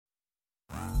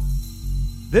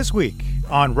This week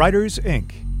on Writers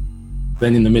Inc.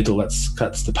 Then in the middle,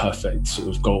 that's the perfect sort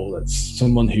of goal. That's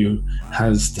someone who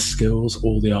has the skills,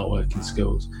 all the artworking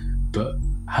skills, but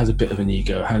has a bit of an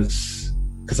ego,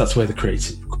 because that's where the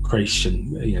creation,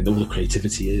 all the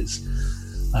creativity is.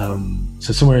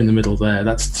 So somewhere in the middle there,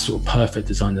 that's the sort of perfect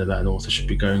designer that an author should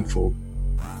be going for.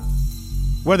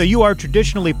 Whether you are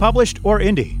traditionally published or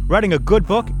indie, writing a good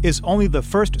book is only the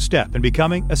first step in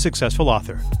becoming a successful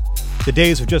author. The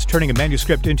days of just turning a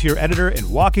manuscript into your editor and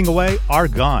walking away are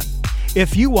gone.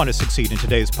 If you want to succeed in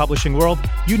today's publishing world,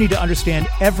 you need to understand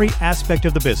every aspect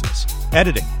of the business: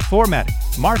 editing, formatting,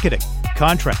 marketing,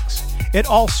 contracts. It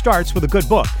all starts with a good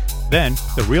book. Then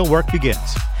the real work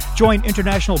begins. Join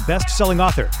international best-selling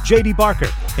author J.D. Barker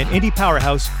and indie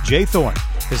powerhouse Jay Thorne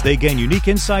as they gain unique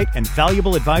insight and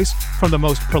valuable advice from the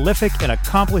most prolific and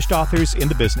accomplished authors in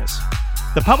the business.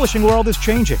 The publishing world is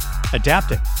changing,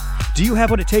 adapting. Do you have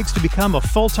what it takes to become a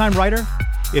full-time writer?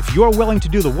 If you're willing to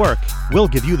do the work, we'll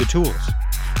give you the tools.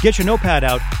 Get your notepad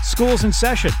out. School's in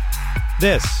session.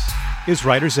 This is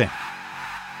Writers Inc.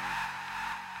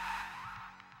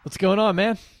 What's going on,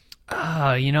 man?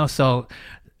 So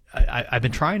I've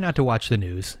been trying not to watch the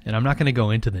news, and I'm not going to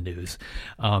go into the news.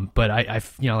 But I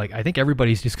think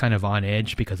everybody's just kind of on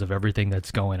edge because of everything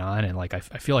that's going on, and I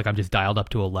feel like I'm just dialed up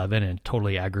to 11 and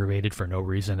totally aggravated for no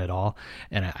reason at all.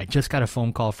 And I just got a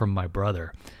phone call from my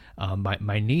brother.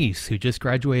 My niece, who just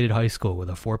graduated high school with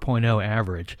a 4.0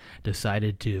 average,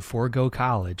 decided to forego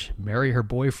college, marry her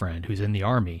boyfriend, who's in the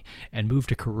Army, and move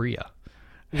to Korea.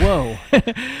 Whoa.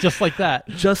 Just like that.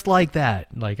 Just like that.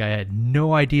 I had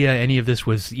no idea any of this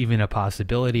was even a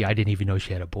possibility. I didn't even know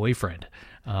she had a boyfriend,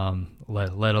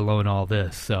 let alone all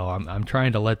this. So I'm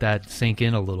trying to let that sink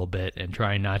in a little bit and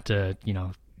try not to,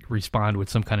 respond with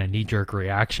some kind of knee-jerk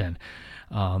reaction.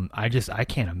 I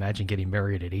can't imagine getting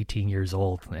married at 18 years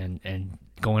old and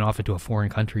going off into a foreign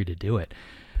country to do it.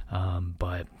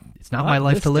 But it's not my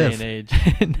life to live. Day and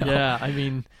age. No. Yeah, I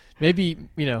mean, maybe,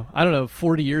 I don't know,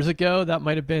 40 years ago, that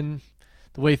might have been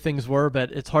the way things were,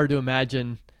 but it's hard to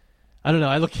imagine. I don't know.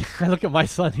 I look at my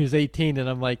son who's 18 and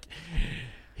I'm like,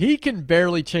 he can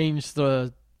barely change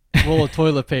the roll of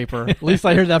toilet paper. At least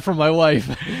I heard that from my wife.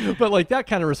 But that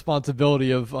kind of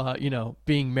responsibility of,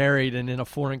 being married and in a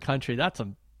foreign country, that's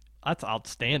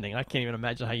outstanding. I can't even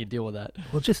imagine how you deal with that.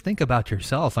 Well, just think about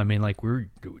yourself. I mean,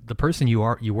 the person you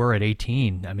were at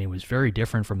 18. I mean, was very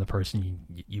different from the person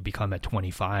you become at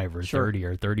 25 or Sure. 30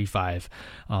 or 35.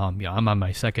 I'm on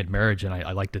my second marriage, and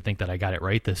I like to think that I got it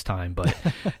right this time. But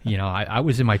I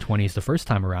was in my 20s the first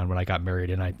time around when I got married,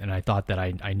 and I thought that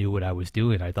I knew what I was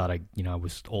doing. I thought I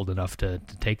was old enough to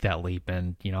take that leap,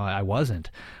 and I wasn't.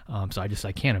 So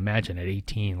I can't imagine at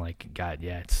 18.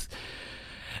 It's.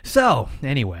 So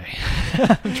anyway,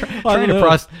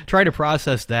 try to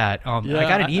process that. I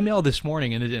got an email this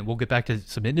morning, and we'll get back to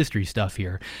some industry stuff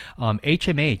here.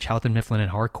 HMH, Houghton Mifflin and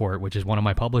Harcourt, which is one of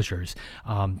my publishers,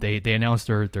 they announced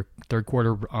their third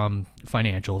quarter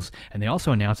financials, and they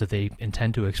also announced that they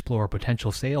intend to explore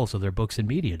potential sales of their books and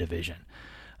media division.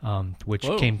 Which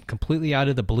Whoa. came completely out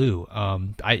of the blue.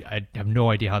 I have no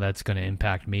idea how that's going to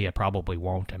impact me. It probably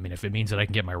won't. I mean, if it means that I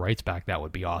can get my rights back, that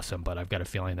would be awesome. But I've got a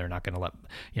feeling they're not going to let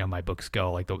my books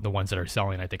go. Like the ones that are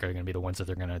selling, I think are going to be the ones that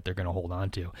they're going to hold on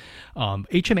to.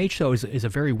 HMH though is a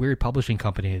very weird publishing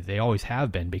company. They always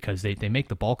have been, because they make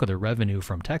the bulk of their revenue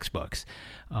from textbooks.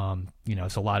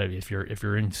 It's a lot of, if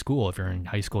you're in school, if you're in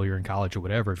high school, you're in college or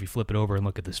whatever, if you flip it over and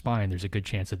look at the spine, there's a good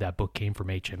chance that book came from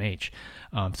HMH.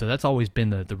 So that's always been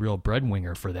the real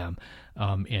breadwinner for them.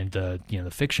 And the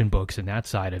fiction books and that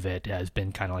side of it has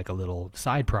been kind of like a little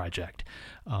side project.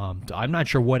 I'm not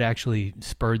sure what actually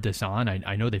spurred this on.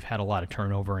 I know they've had a lot of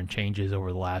turnover and changes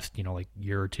over the last,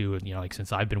 year or two.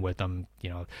 Since I've been with them,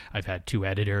 I've had 2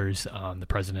 editors. The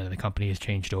president of the company has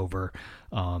changed over.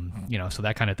 So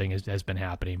that kind of thing has been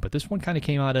happening. But this one kind of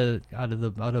came out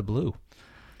of blue.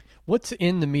 What's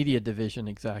in the media division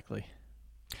exactly?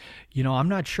 I'm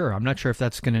not sure. I'm not sure if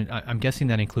that's going to, I'm guessing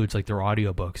that includes their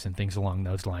audiobooks and things along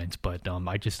those lines. But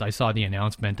I saw the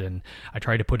announcement and I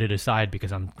tried to put it aside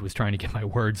because I was trying to get my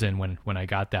words in when I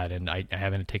got that, and I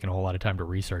haven't taken a whole lot of time to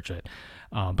research it.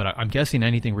 But I'm guessing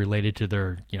anything related to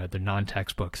their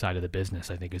non-textbook side of the business,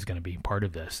 I think, is going to be part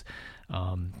of this.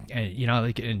 And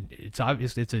it's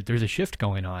obvious there's a shift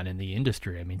going on in the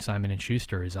industry. I mean, Simon &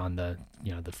 Schuster is on the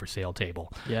for sale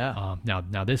table. Yeah.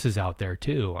 Now this is out there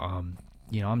too.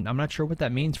 I'm not sure what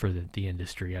that means for the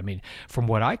industry. I mean, from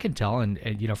what I can tell, and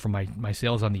from my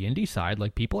sales on the indie side,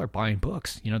 like people are buying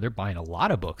books. They're buying a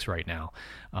lot of books right now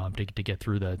to get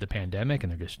through the pandemic,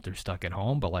 and they're stuck at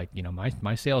home. But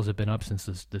my sales have been up since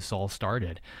this all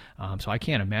started. So I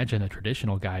can't imagine the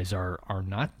traditional guys are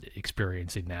not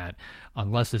experiencing that,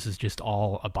 unless this is just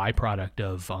all a byproduct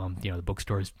of the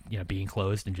bookstores being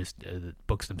closed and just the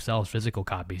books themselves, physical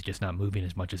copies, just not moving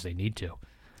as much as they need to.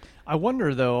 I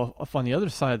wonder, though, if on the other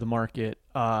side of the market,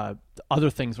 other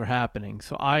things were happening.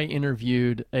 So I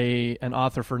interviewed an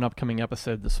author for an upcoming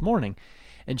episode this morning,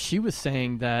 and she was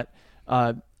saying that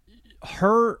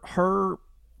her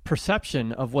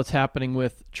perception of what's happening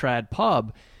with Trad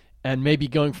Pub and maybe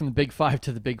going from the Big Five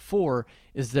to the Big Four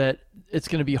is that it's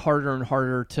going to be harder and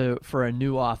harder for a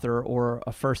new author or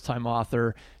a first-time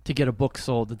author to get a book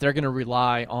sold, that they're going to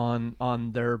rely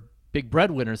on their big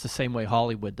breadwinners the same way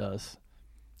Hollywood does.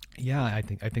 Yeah, I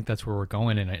think that's where we're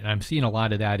going, and I'm seeing a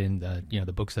lot of that in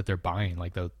the books that they're buying.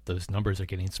 Like those numbers are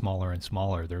getting smaller and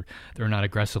smaller. They're not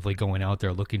aggressively going out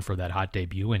there looking for that hot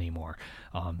debut anymore.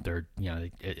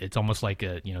 It's almost like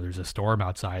there's a storm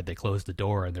outside. They close the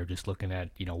door and they're just looking at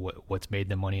what's made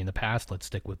them money in the past. Let's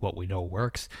stick with what we know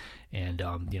works, and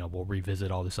we'll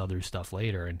revisit all this other stuff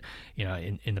later. And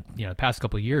in the past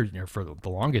couple of years, for the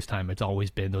longest time, it's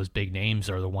always been those big names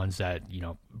are the ones that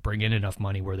bring in enough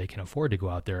money where they can afford to go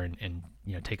out there and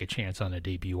take a chance on a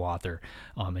debut author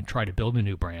and try to build a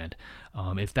new brand.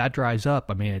 If that dries up,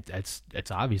 I mean,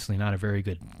 it's obviously not a very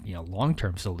good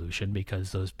long-term solution,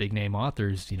 because those big name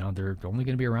authors, they're only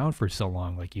going to be around for so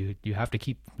long. Like you have to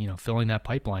keep filling that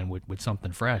pipeline with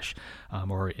something fresh,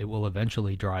 or it will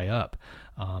eventually dry up.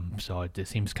 So it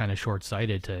seems kind of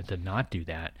short-sighted to not do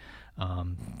that.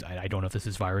 I don't know if this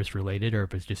is virus related or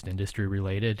if it's just industry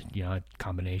related, a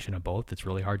combination of both. It's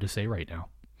really hard to say right now.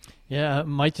 Yeah, it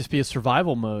might just be a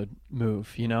survival mode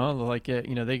move, they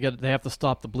have to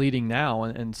stop the bleeding now.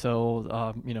 And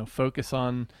so, focus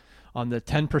on the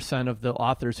 10% of the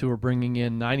authors who are bringing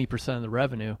in 90% of the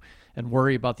revenue and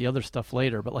worry about the other stuff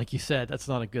later. But like you said, that's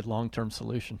not a good long-term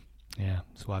solution. Yeah.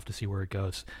 So we'll have to see where it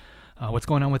goes. What's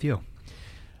going on with you?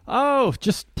 Oh,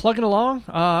 just plugging along.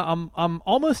 I'm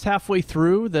almost halfway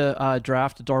through the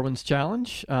draft of Darwin's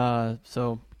Challenge.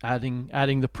 So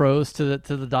adding the prose to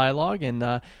the dialogue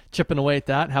and chipping away at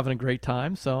that, having a great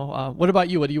time. So, what about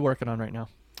you? What are you working on right now?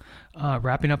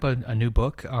 Wrapping up a new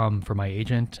book for my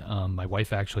agent. My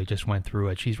wife actually just went through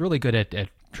it. She's really good at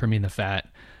trimming the fat.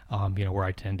 Where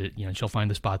I tend to, she'll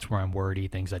find the spots where I'm wordy,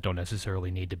 things that don't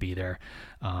necessarily need to be there.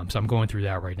 So I'm going through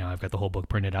that right now. I've got the whole book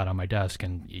printed out on my desk,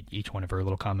 and each one of her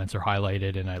little comments are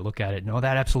highlighted, and I look at it. No,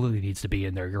 that absolutely needs to be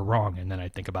in there. You're wrong. And then I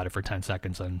think about it for 10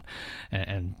 seconds and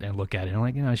look at it. And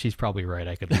I'm like, she's probably right.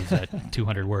 I could lose that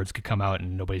 200 words could come out,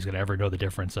 and nobody's going to ever know the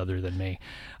difference other than me.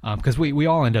 Because we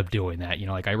all end up doing that.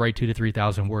 Like I write 2,000 to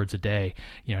 3,000 words a day.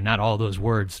 Not all those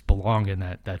words belong in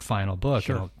that final book.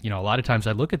 Sure. A lot of times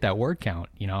I look at that word count,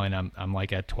 and I'm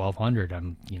like at 1,200.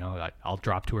 I'll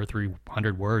drop 200 or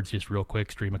 300 words just real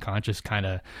quick, stream of conscious kind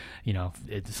of,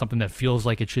 it's something that feels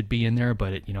like it should be in there,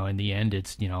 but in the end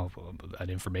it's, an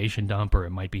information dump, or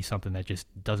it might be something that just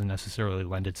doesn't necessarily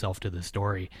lend itself to the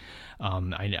story.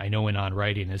 I know in On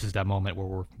Writing, this is that moment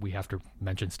where we have to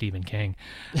mention Stephen King.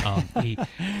 He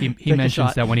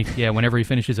mentions that whenever he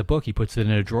finishes a book, he puts it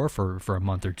in a drawer for a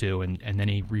month or two, and then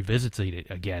he revisits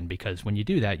it again, because when you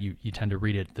do that, you tend to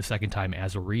read it the second time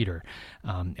as a reader.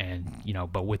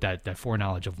 But with that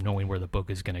foreknowledge of knowing where the book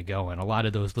is going to go, and a lot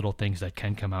of those little things that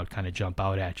can come out kind of jump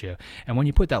out at you. And when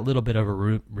you put that little bit of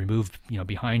a remove,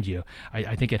 behind you,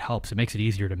 I think it helps. It makes it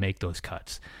easier to make those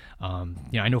cuts.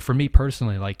 I know for me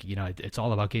personally, it's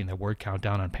all about getting the word count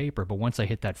down on paper. But once I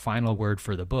hit that final word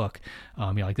for the book,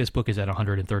 like this book is at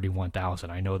 131,000.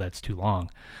 I know that's too long.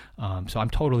 So I'm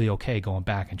totally okay going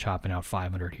back and chopping out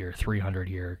 500 here, 300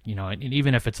 here, and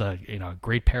even if it's a,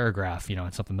 great paragraph,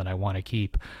 it's something that I want to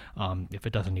keep. If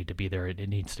it doesn't need to be there, it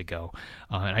needs to go.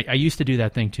 And I used to do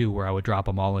that thing too, where I would drop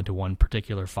them all into one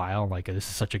particular file. Like, this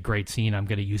is such a great scene, I'm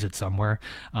going to use it somewhere.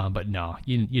 But no,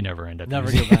 you never end up never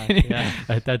using go back.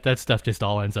 Yeah. That stuff just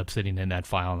all ends up sitting in that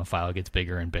file, and the file gets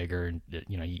bigger and bigger, and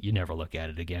you never look at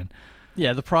it again.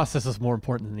 Yeah, the process is more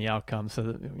important than the outcome. So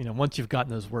that, once you've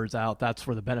gotten those words out, that's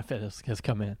where the benefit has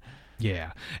come in.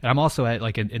 Yeah, and I'm also at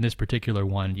in this particular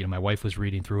one, my wife was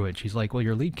reading through it. And she's like, "Well,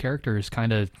 your lead character is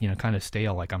kind of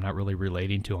stale. Like, I'm not really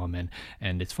relating to him."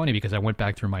 And it's funny because I went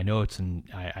back through my notes and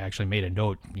I actually made a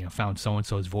note. Found so and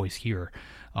so's voice here.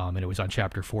 and it was on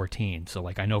chapter 14. So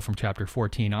like I know from chapter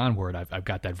 14 onward, I've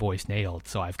got that voice nailed.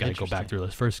 So I've got to go back through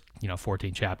those first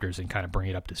 14 chapters and kind of bring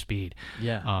it up to speed.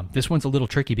 Yeah. This one's a little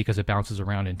tricky because it bounces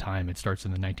around in time. It starts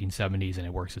in the 1970s and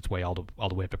it works its way all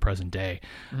the way up to present day.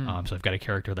 So I've got a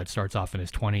character that starts off in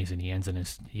his 20s and he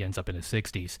ends up in his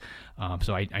 60s.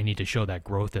 So I need to show that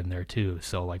growth in there too.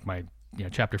 So like my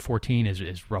chapter 14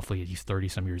 is roughly he's 30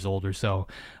 some years old or so.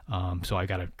 So I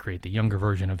got to create the younger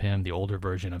version of him, the older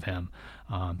version of him.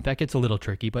 That gets a little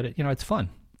tricky, but it's fun.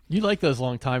 You like those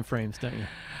long time frames, don't you?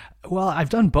 Well, I've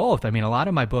done both. I mean, a lot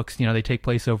of my books, they take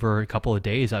place over a couple of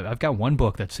days. I've got one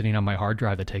book that's sitting on my hard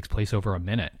drive that takes place over a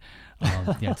minute.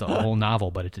 It's a whole novel,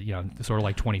 but it's sort of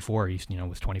like 24.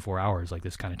 With 24 hours, like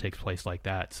this kind of takes place like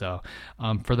that. So,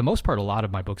 for the most part, a lot of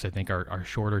my books I think are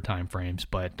shorter time frames,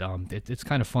 but it's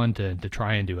kind of fun to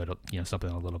try and do it,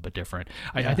 something a little bit different.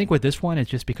 I think with this one,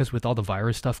 it's just because with all the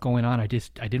virus stuff going on, I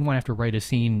didn't want to have to write a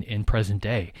scene in present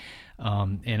day.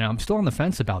 And I'm still on the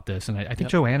fence about this. And I think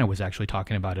Joanna was actually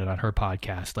talking about it on her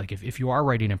podcast. Like if you are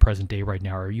writing in present day right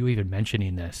now, are you even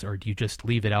mentioning this, or do you just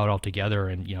leave it out altogether?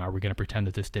 And, are we going to pretend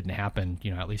that this didn't happen,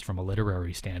 at least from a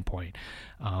literary standpoint?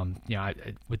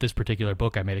 With this particular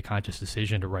book, I made a conscious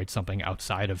decision to write something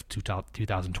outside of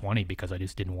 2020 because I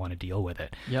just didn't want to deal with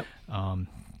it. Yep.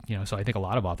 So I think a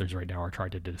lot of authors right now are trying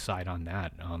to decide on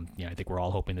that. I think we're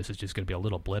all hoping this is just going to be a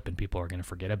little blip and people are going to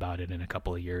forget about it in a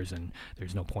couple of years, and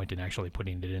there's no point in actually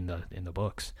putting it in the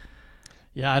books.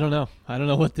 Yeah, I don't know. I don't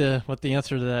know what the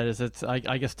answer to that is.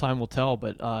 I guess time will tell.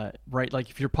 But right, like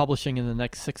if you're publishing in the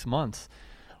next 6 months,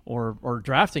 or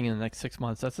drafting in the next 6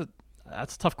 months, that's a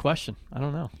tough question. I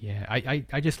don't know. Yeah,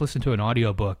 I just listened to an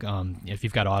audiobook. If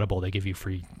you've got Audible, they give you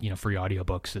free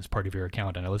audiobooks as part of your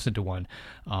account. And I listened to one.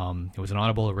 It was an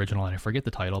Audible original, and I forget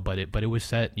the title, but it was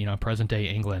set, present day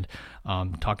England,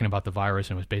 talking about the virus.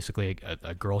 And it was basically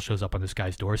a girl shows up on this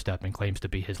guy's doorstep and claims to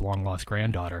be his long lost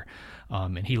granddaughter.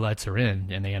 And he lets her in,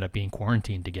 and they end up being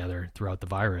quarantined together throughout the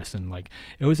virus. And like,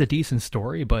 it was a decent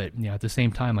story, but at the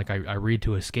same time, like I read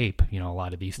to escape, a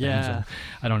lot of these things. Yeah. And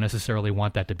I don't necessarily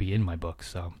want that to be in my book.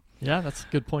 So yeah, that's a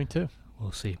good point too.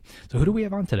 We'll see. So who do we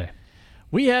have on today?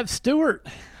 We have Stuart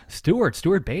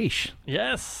Bache.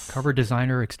 Yes, cover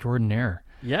designer extraordinaire.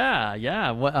 Yeah.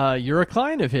 Well, you're a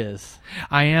client of his.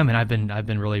 I am, and I've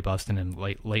been really busting him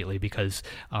lately because,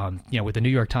 with the New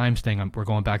York Times thing, we're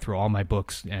going back through all my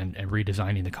books and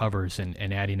redesigning the covers and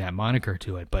adding that moniker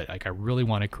to it. But like, I really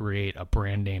want to create a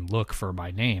brand name look for my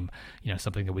name,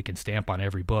 something that we can stamp on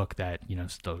every book that,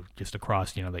 just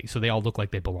across, so they all look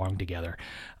like they belong together.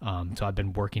 So I've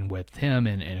been working with him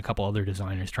and a couple other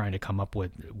designers trying to come up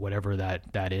with whatever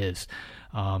that is.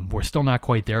 We're still not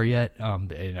quite there yet.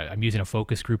 I'm using a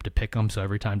focus group to pick them. So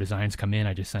every time designs come in,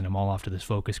 I just send them all off to this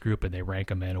focus group and they rank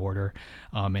them in order.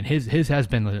 And his has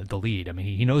been the lead. I mean,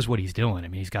 he knows what he's doing. I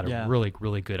mean, he's got a really,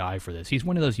 really good eye for this. He's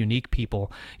one of those unique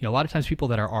people. A lot of times people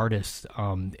that are artists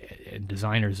and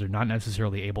designers are not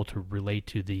necessarily able to relate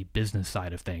to the business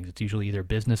side of things. It's usually either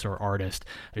business or artist.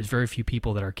 There's very few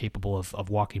people that are capable of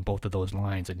walking both of those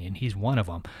lines. And he's one of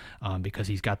them because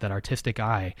he's got that artistic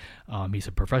eye. He's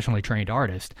a professionally trained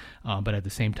artist, but at the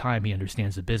same time, he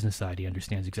understands the business side. He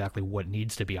understands exactly what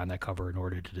needs to be on that cover in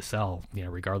order to sell,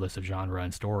 regardless of genre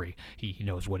and story. He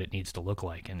knows what it needs to look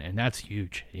like, and that's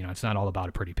huge. It's not all about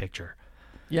a pretty picture.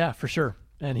 Yeah, for sure.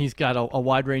 And he's got a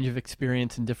wide range of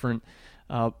experience in different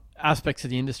aspects of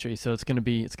the industry, so it's going to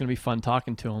be fun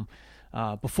talking to him.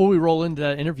 Before we roll into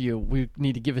that interview, we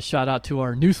need to give a shout out to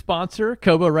our new sponsor,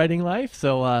 Kobo Writing Life.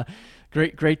 So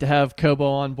great to have Kobo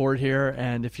on board here.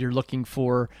 And if you're looking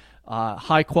for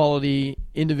high quality,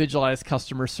 individualized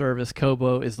customer service,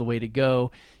 Kobo is the way to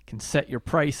go. You can set your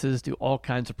prices, do all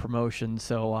kinds of promotions.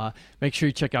 So make sure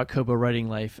you check out Kobo Writing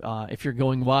Life if you're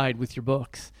going wide with your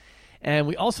books. And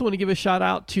we also want to give a shout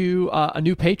out to a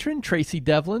new patron, Tracy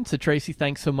Devlin. So Tracy,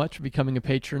 thanks so much for becoming a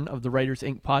patron of the Writers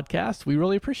Inc. podcast. We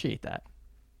really appreciate that.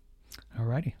 All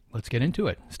righty, let's get into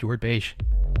it. Stuart Bache.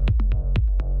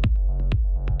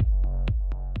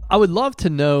 I would love to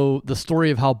know the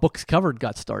story of how Books Covered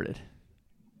got started.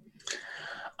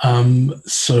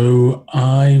 So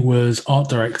I was art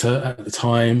director at the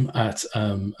time at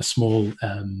a small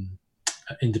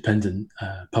independent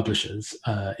publishers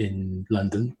in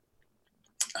London.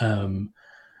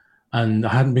 And I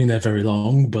hadn't been there very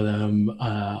long, but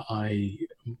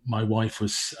my wife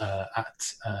was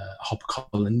at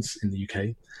HarperCollins in the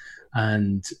UK,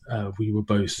 and we were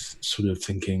both sort of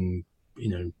thinking,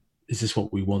 is this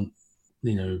what we want?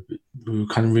 We were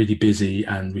kind of really busy,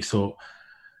 and we thought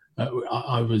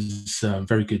I was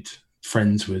very good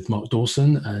friends with Mark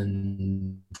Dawson,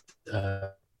 and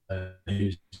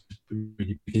who's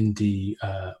really big indie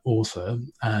author,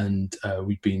 and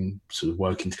we'd been sort of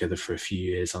working together for a few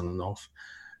years on and off.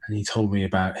 And he told me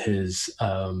about his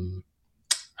new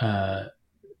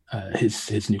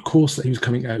course that he was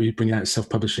coming out. He was bringing out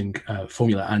self-publishing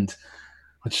formula, and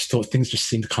I just thought things just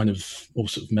seemed to kind of all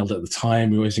sort of meld at the time.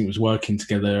 We always think it was working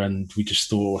together, and we just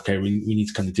thought, okay, we need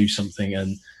to kind of do something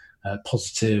and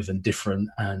positive and different.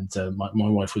 And my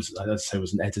wife was, as I say,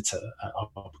 was an editor at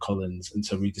HarperCollins, and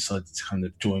so we decided to kind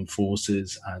of join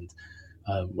forces. And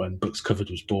when Books Covered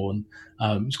was born,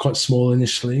 it was quite small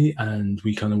initially, and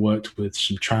we kind of worked with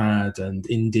some trad and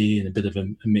indie and a bit of a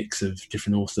mix of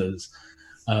different authors.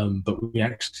 But we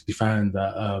actually found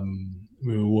that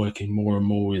we were working more and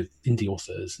more with indie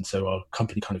authors, and so our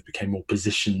company kind of became more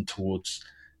positioned towards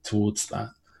that.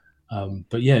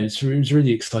 But yeah, it was a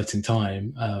really exciting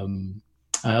time.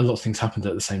 A lot of things happened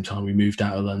at the same time. We moved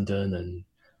out of London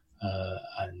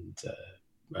and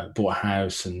bought a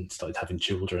house and started having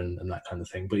children and that kind of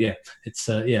thing. But yeah, it's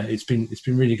been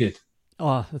really good.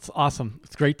 Oh, that's awesome!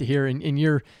 It's great to hear. And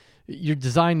your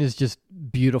design is just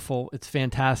beautiful. It's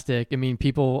fantastic. I mean,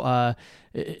 people,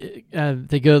 they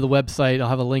go to the website. I'll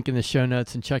have a link in the show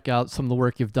notes and check out some of the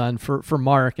work you've done for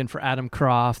Mark and for Adam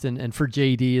Croft and for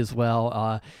JD as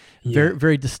well. Very,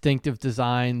 very distinctive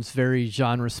designs, very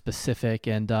genre specific,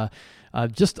 and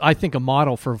just, I think, a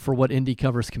model for what indie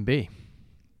covers can be.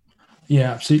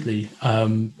 Yeah, absolutely.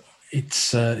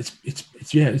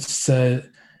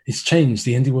 It's changed.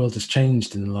 The indie world has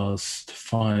changed in the last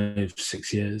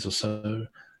 5-6 years or so.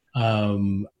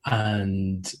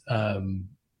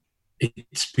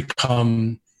 It's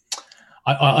become,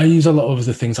 I use a lot of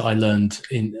the things that I learned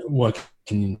in working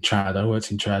in trad. I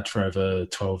worked in trad for over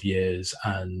 12 years,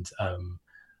 and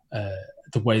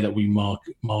the way that we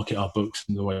market our books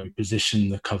and the way we position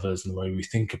the covers and the way we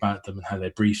think about them and how they're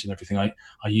briefed and everything, I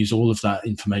use all of that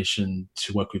information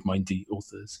to work with my indie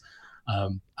authors.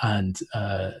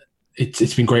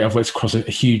 It's been great. I've worked across a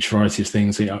huge variety of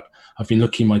things. I've been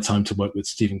lucky in my time to work with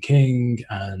Stephen King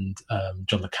and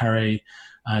John le Carré,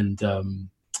 and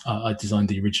I designed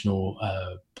the original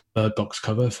Bird Box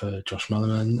cover for Josh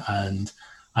Malerman, and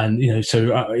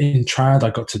so in trad I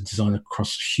got to design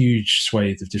across a huge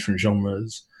swathe of different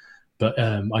genres, but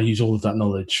I use all of that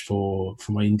knowledge for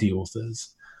my indie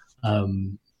authors.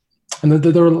 And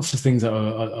there are lots of things that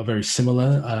are very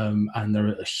similar, and there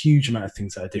are a huge amount of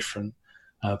things that are different.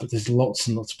 But there's lots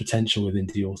and lots of potential with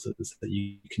indie authors that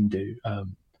you can do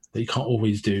that you can't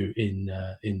always do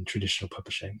in traditional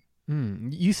publishing.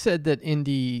 You said that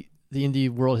the indie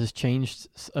world has changed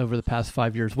over the past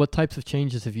 5 years. What types of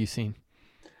changes have you seen?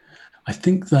 I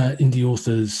think that indie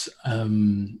authors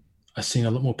are seeing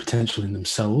a lot more potential in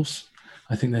themselves.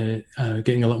 I think they're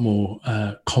getting a lot more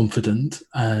confident,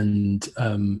 and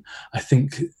I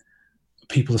think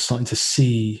people are starting to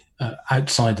see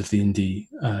outside of the indie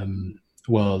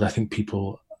world. I think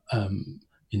people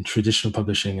in traditional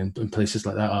publishing and places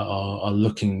like that are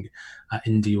looking at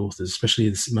indie authors, especially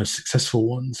the most successful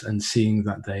ones, and seeing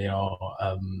that they are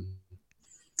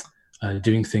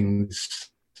doing things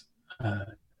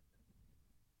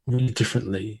really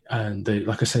differently. And they,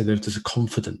 like I say, there's a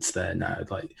confidence there now.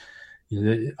 Like,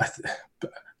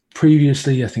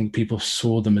 previously, I think people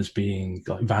saw them as being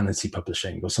like vanity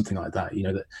publishing or something like that.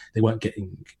 That they weren't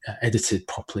getting edited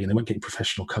properly and they weren't getting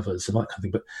professional covers and that kind of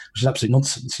thing. But which is absolute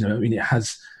nonsense. I mean, it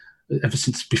has ever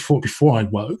since before I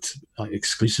worked like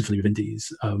exclusively with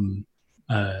indies.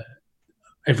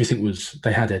 Everything was,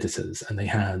 they had editors and they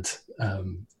had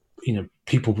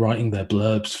people writing their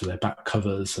blurbs for their back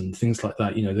covers and things like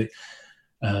that.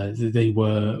 They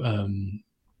were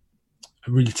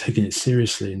really taking it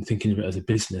seriously and thinking of it as a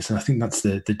business. And I think that's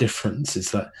the difference, is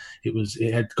that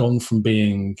it had gone from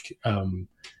being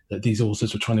that these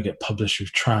authors were trying to get published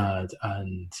with trad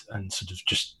and sort of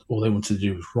just all they wanted to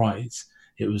do was write.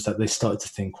 It was that they started to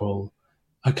think, well,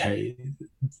 okay,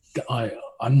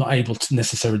 I'm not able to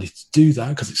necessarily do that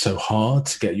because it's so hard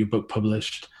to get your book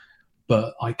published,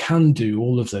 but I can do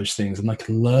all of those things, and I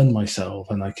can learn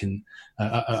myself, and I can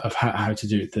of how to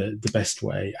do it the best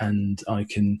way, and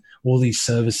all these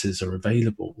services are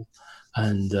available,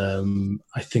 and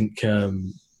I think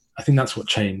that's what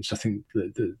changed. I think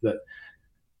that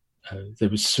there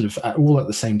was sort of all at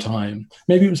the same time.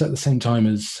 Maybe it was at the same time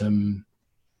as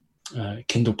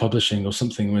Kindle publishing or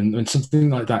something. When something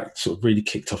like that sort of really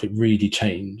kicked off, it really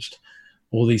changed.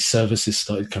 All these services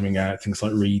started coming out, things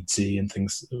like Readsy and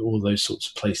things, all those sorts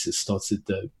of places started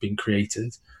being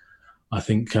created. I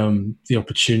think the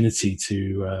opportunity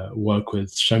to work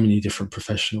with so many different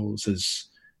professionals has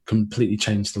completely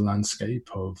changed the landscape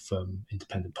of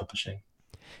independent publishing.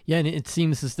 Yeah, and it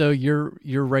seems as though you're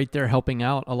right there helping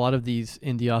out a lot of these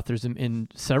indie authors in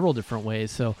several different ways.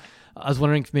 So I was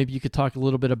wondering if maybe you could talk a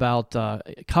little bit about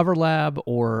Cover Lab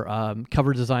or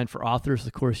cover design for authors,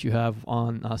 the course you have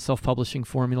on self-publishing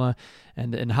formula,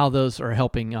 and how those are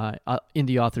helping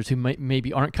indie authors who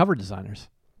maybe aren't cover designers.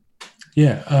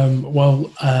 Yeah,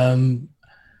 well, I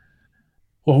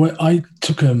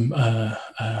took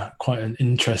quite an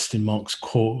interest in Mark's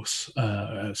course.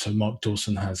 So Mark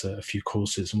Dawson has a few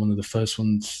courses, and one of the first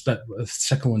ones, the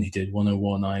second one he did,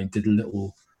 101, I did a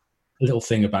little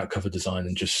thing about cover design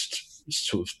and just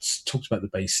sort of talked about the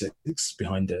basics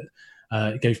behind it.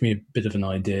 It gave me a bit of an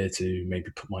idea to maybe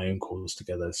put my own course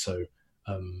together. So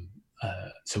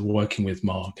working with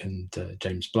Mark and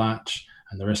James Blatch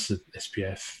and the rest of the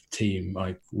SPF team,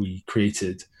 we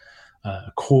created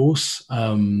a course,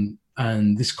 and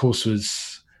this course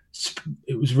was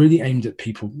really aimed at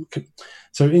people.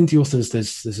 So indie authors,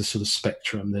 there's a sort of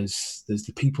spectrum. There's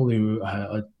the people who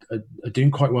are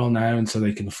doing quite well now, and so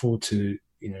they can afford to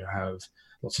have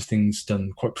lots of things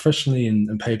done quite professionally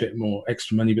and pay a bit more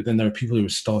extra money. But then there are people who are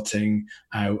starting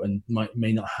out and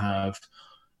may not have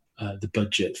the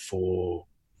budget for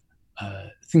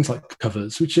things like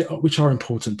covers, which are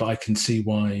important, but I can see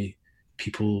why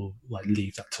people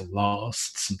leave that to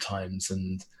last sometimes.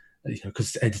 And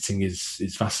because editing is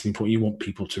vastly important. You want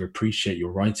people to appreciate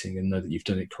your writing and know that you've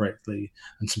done it correctly.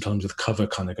 And sometimes the cover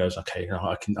kind of goes, okay,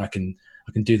 I can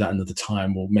do that another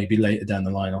time, or maybe later down the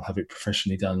line I'll have it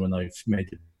professionally done when I've made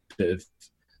a bit of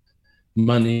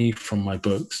money from my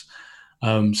books.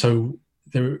 So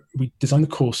we designed the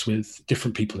course with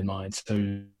different people in mind.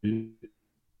 So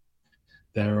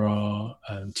there are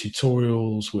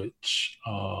tutorials which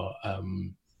are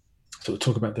sort of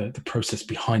talk about the process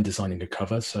behind designing a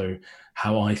cover. So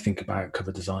how I think about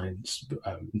cover designs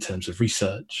in terms of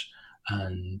research,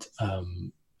 and how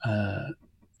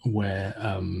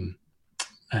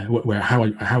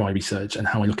I research and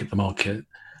how I look at the market,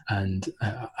 and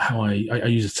how I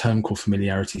use a term called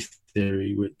familiarity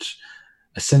theory, which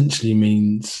essentially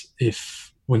means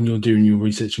when you're doing your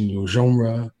research in your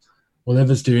genre,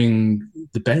 whatever's doing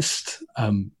the best,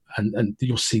 and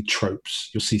you'll see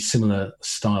tropes, you'll see similar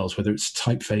styles, whether it's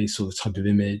typeface or the type of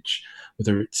image,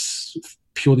 whether it's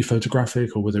purely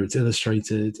photographic or whether it's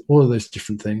illustrated, all of those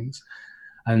different things.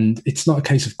 And it's not a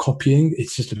case of copying,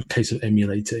 it's just a case of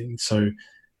emulating. So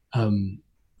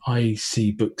I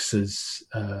see books as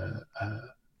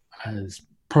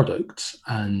products,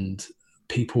 and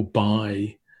people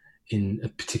buy in a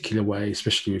particular way,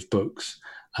 especially with books.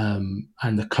 And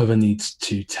the cover needs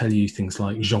to tell you things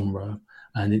like genre,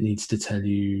 and it needs to tell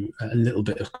you a little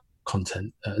bit of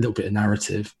content, a little bit of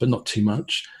narrative, but not too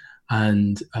much.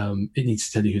 And it needs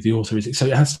to tell you who the author is. So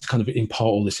it has to kind of impart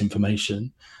all this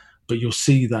information. But you'll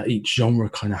see that each genre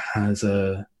kind of has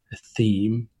a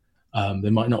theme. They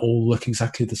might not all look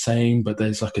exactly the same, but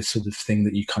there's like a sort of thing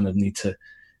that you kind of need to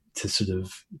sort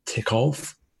of tick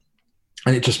off.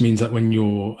 And it just means that when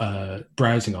you're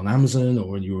browsing on Amazon, or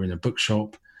when you're in a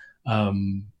bookshop,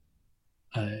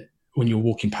 when you're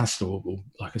walking past, or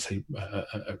like I say,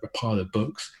 a pile of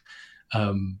books,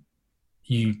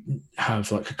 you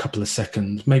have like a couple of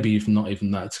seconds, maybe even not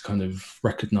even that, to kind of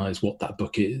recognize what that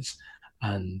book is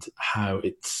and how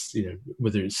it's,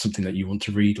 whether it's something that you want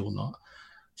to read or not.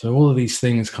 So all of these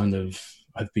things kind of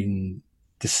have been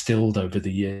distilled over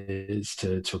the years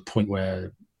to a point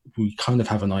where we kind of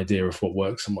have an idea of what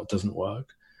works and what doesn't work.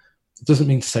 It doesn't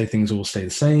mean to say things all stay the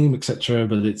same, etc.,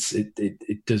 but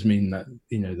it does mean that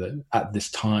that at this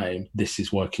time this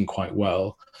is working quite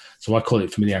well. So I call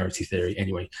it familiarity theory.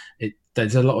 Anyway,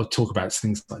 there's a lot of talk about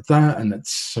things like that, and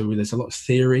there's a lot of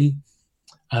theory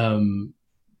to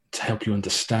help you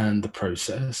understand the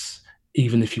process.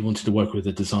 Even if you wanted to work with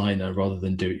a designer rather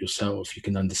than do it yourself, you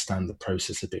can understand the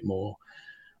process a bit more.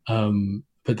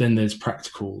 But then there's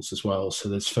practicals as well. So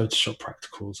there's Photoshop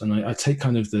practicals, and I take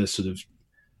kind of the sort of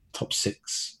top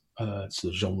 6 sort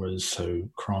of genres, so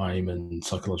crime and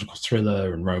psychological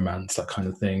thriller and romance, that kind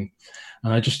of thing.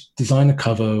 And I just design a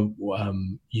cover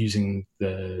using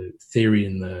the theory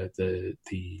and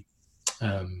the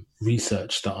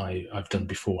research that I've done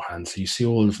beforehand. So you see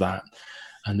all of that,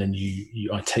 and then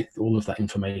I take all of that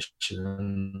information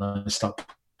and I start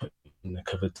putting the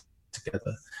cover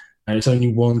together. Now it's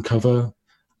only one cover,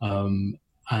 and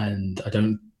I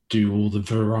don't do all the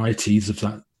varieties of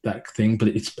that thing, but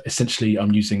it's essentially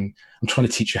I'm trying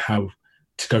to teach you how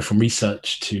to go from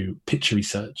research to picture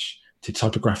research to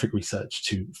typographic research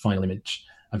to final image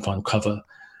and final cover.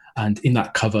 And in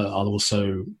that cover, I'll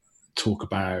also talk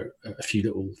about a few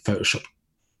little Photoshop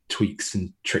tweaks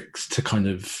and tricks to kind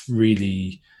of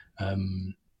really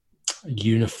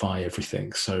unify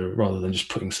everything. So rather than just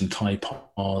putting some type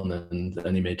on and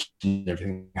an image and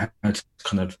everything, how to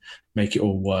kind of make it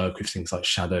all work with things like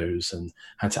shadows and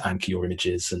how to anchor your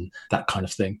images and that kind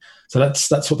of thing. So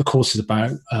that's what the course is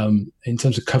about. In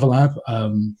terms of Cover Lab,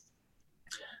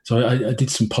 so I did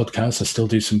some podcasts. I still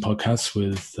do some podcasts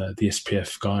with the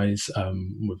SPF guys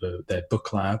with their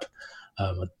book lab.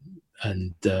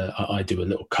 And I do a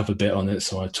little cover bit on it.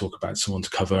 So I talk about someone's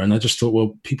cover. And I just thought,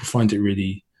 well, people find it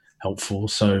really helpful.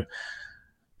 So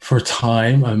for a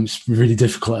time, it's really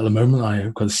difficult at the moment.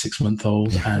 I've got a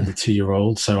 6-month-old and a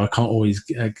 2-year-old. So I don't always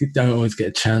get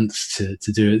a chance to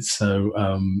do it. So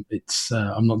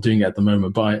I'm not doing it at the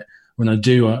moment. But when I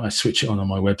do, I switch it on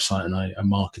my website and I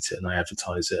market it and I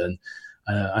advertise it. And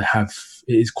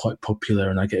it is quite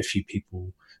popular. And I get a few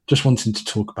people just wanting to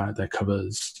talk about their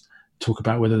covers, talk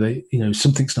about whether they,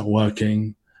 something's not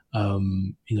working.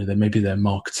 Maybe their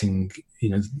marketing,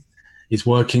 is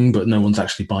working, but no one's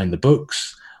actually buying the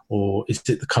books, or is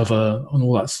it the cover and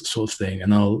all that sort of thing.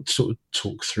 And I'll sort of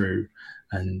talk through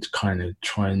and kind of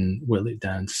try and whittle it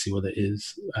down to see what it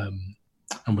is,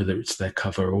 and whether it's their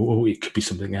cover or it could be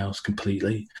something else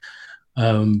completely.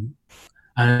 And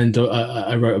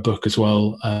I wrote a book as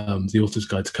well, The Author's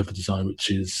Guide to Cover Design, which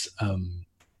is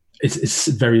it's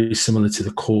very similar to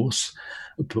the course,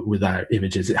 but without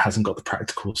images. It hasn't got the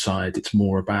practical side. It's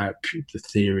more about the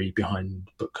theory behind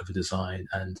book cover design,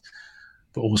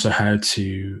 but also how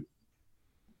to.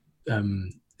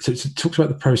 So it talks about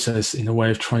the process in a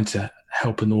way of trying to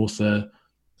help an author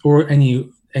or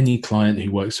any client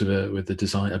who works with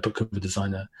a book cover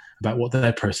designer, about what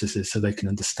their process is, so they can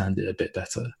understand it a bit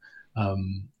better,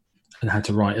 and how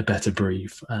to write a better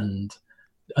brief and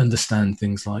understand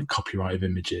things like copyright of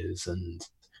images and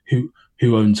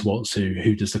who owns what, so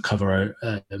who does the cover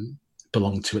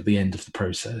belong to at the end of the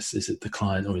process? Is it the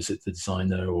client or is it the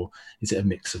designer, or is it a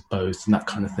mix of both, and that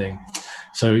kind of thing.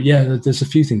 So yeah, there's a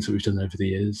few things that we've done over the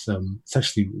years. It's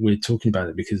actually weird talking about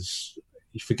it because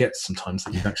you forget sometimes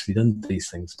that you've actually done these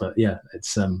things. But yeah,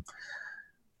 it's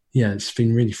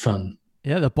been really fun.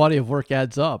 Yeah, the body of work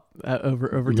adds up over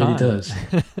it time. Really does.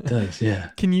 It does,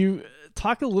 yeah. Can you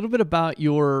talk a little bit about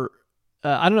your,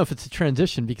 I don't know if it's a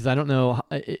transition, because I don't know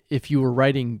if you were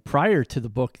writing prior to the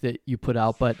book that you put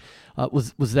out, but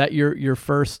was that your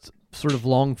first sort of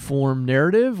long form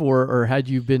narrative, or had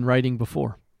you been writing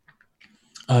before?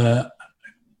 Well,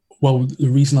 the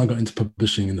reason I got into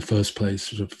publishing in the first place,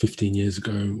 sort of 15 years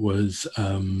ago, was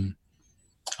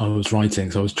I was writing.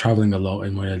 So I was traveling a lot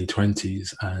in my early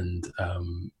 20s, and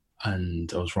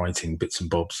I was writing bits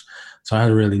and bobs. So I had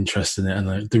a real interest in it.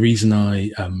 And the reason I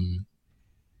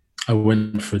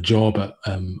went for a job at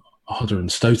Hodder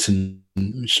and Stoughton,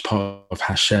 which is part of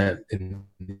Hachette in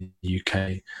the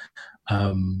UK,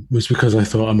 was because I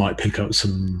thought I might pick up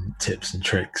some tips and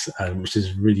tricks, which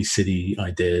is a really silly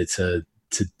idea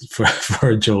for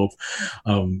a job,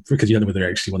 because you don't know whether you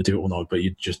actually want to do it or not, but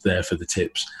you're just there for the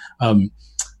tips.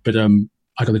 But I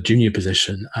got a junior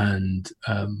position, and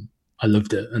I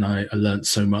loved it, and I learned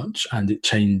so much, and it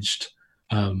changed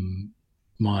the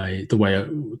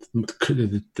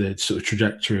sort of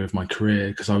trajectory of my career,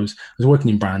 because I was working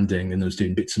in branding and I was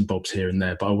doing bits and bobs here and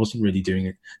there, but I wasn't really doing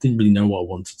it. Didn't really know what I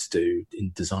wanted to do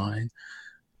in design.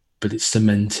 But it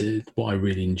cemented what I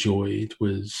really enjoyed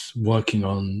was working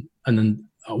on, and then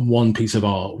one piece of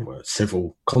art,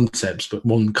 several concepts, but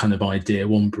one kind of idea,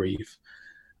 one brief,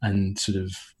 and sort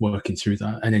of working through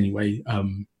that. And anyway,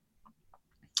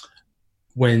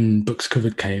 when Books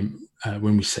Covered came,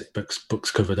 when we set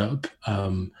Books Covered up,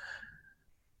 and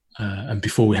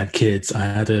before we had kids, I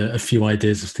had a few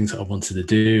ideas of things that I wanted to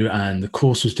do, and the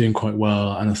course was doing quite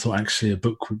well. And I thought, actually, a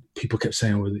book, people kept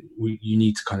saying, well, you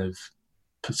need to kind of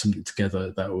put something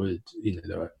together that would,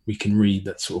 that we can read,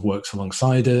 that sort of works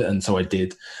alongside it. And so I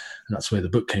did, and that's where the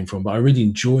book came from. But I really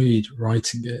enjoyed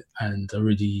writing it, and I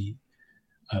really,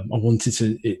 I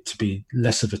wanted it to be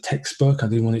less of a textbook. I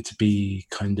didn't want it to be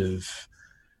kind of,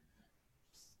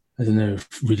 I don't know,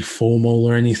 really formal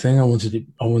or anything. I wanted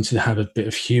to have a bit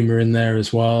of humor in there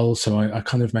as well. So I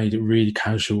kind of made it really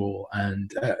casual,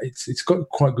 and it's got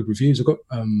quite good reviews. I've got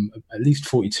at least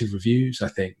 42 reviews, I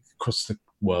think, across the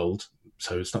world.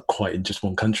 So it's not quite in just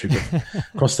one country, but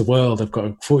across the world, I've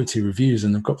got 42 reviews,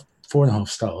 and I've got 4.5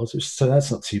 stars, so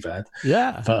that's not too bad.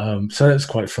 Yeah. But so that's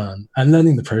quite fun, and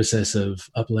learning the process of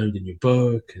uploading your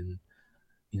book, and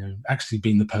actually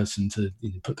being the person to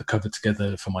put the cover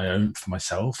together for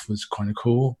myself was kind of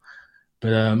cool.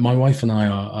 But my wife and I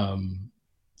are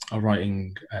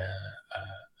writing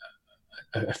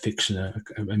a fiction,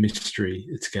 a mystery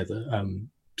together,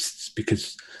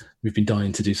 because we've been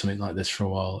dying to do something like this for a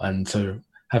while. And so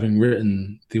having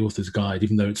written the author's guide,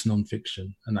 even though it's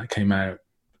non-fiction, and that came out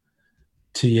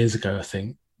 2 years ago, I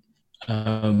think,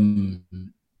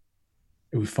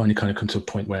 we finally kind of come to a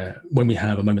point where when we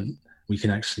have a moment, we can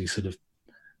actually sort of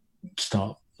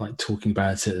start like talking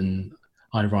about it, and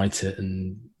I write it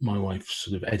and my wife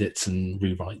sort of edits and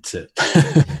rewrites it.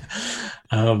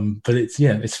 But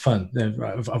it's fun.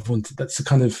 I've wanted, that's the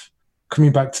kind of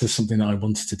coming back to something that I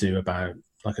wanted to do about,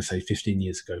 like I say, 15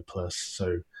 years ago plus.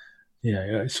 So yeah,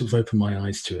 it sort of opened my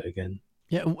eyes to it again.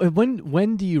 Yeah.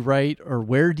 When do you write, or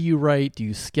where do you write? Do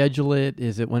you schedule it?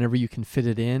 Is it whenever you can fit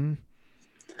it in?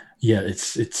 Yeah,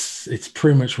 it's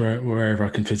pretty much wherever I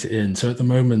can fit it in. So at the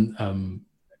moment,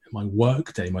 my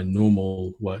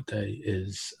normal work day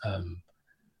is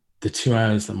the 2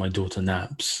 hours that my daughter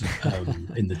naps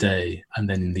in the day, and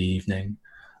then in the evening.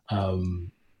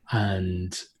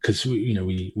 And because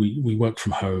we work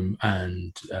from home,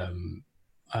 and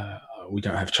we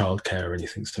don't have childcare or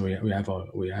anything, so we have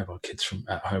our kids from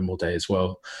at home all day as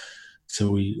well. So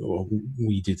we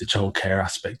do the childcare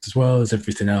aspect as well as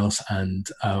everything else, and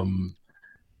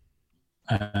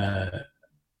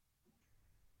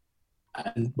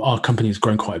our company has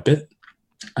grown quite a bit,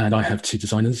 and I have 2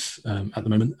 designers at the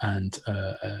moment, and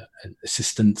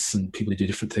assistants and people who do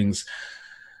different things.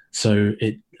 So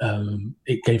it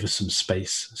gave us some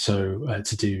space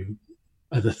to do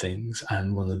other things,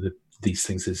 and one of these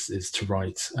things is to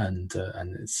write, and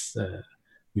it's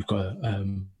we've got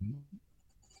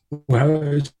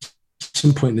at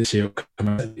some point this year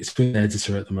it's been an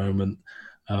editor at the moment,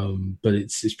 but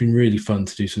it's been really fun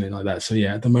to do something like that. So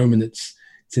yeah, at the moment it's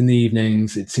in the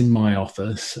evenings. It's in my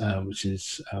office, which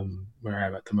is where I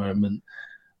am at the moment.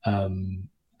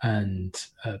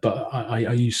 But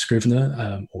I use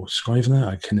Scrivener or Scrivener.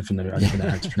 I never know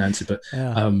how to pronounce it. But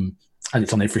Yeah. And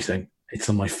it's on everything. It's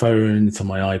on my phone. It's on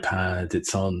my iPad.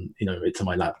 It's on it's on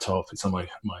my laptop. It's on my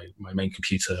main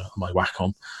computer, on my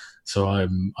Wacom. So I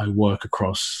work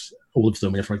across all of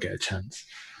them whenever I get a chance.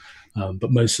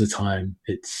 But most of the time,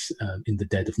 it's in the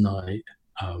dead of night.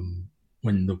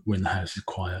 When the house is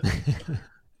quiet.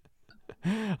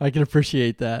 I can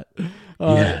appreciate that.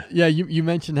 Yeah. You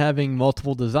mentioned having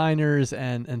multiple designers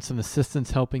and some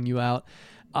assistants helping you out.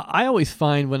 I always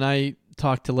find when I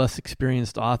talk to less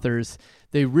experienced authors,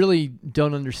 they really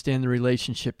don't understand the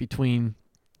relationship between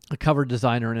a cover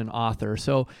designer and an author.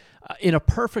 So in a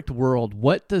perfect world,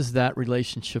 what does that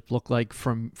relationship look like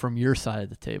from your side of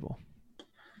the table?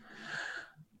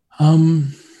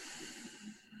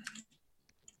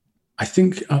 I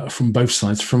think from both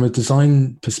sides, from a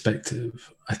design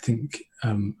perspective, I think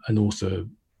an author,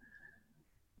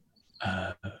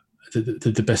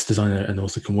 the best designer an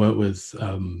author can work with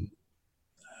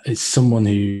is someone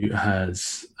who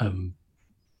has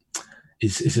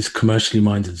is as commercially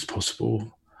minded as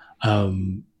possible,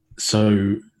 and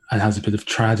has a bit of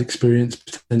trad experience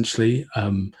potentially.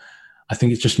 I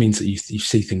think it just means that you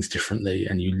see things differently,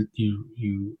 and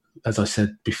you as I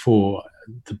said before,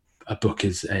 a book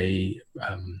is a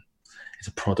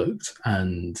product,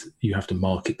 and you have to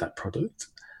market that product.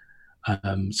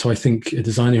 So I think a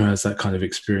designer who has that kind of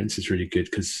experience is really good,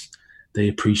 because they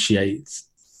appreciate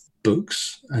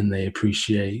books, and they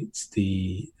appreciate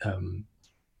the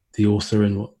author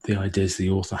and what the ideas the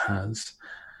author has.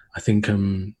 I think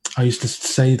I used to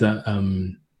say that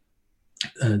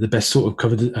the best sort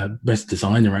of best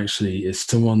designer actually is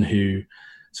someone who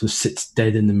sort of sits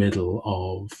dead in the middle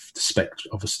of the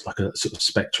spectrum, like a sort of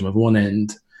spectrum. Of one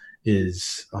end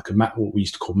is like what we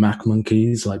used to call Mac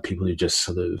monkeys, like people who just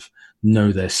sort of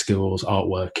know their skills,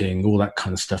 artworking, all that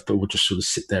kind of stuff, but will just sort of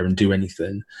sit there and do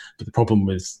anything. But the problem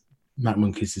with Mac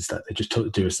monkeys is that they just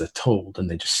do as they're told, and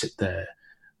they just sit there,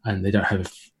 and they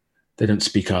don't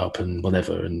speak up and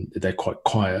whatever, and they're quite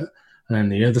quiet. And then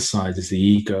the other side is the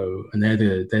ego, and they're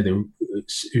the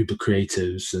uber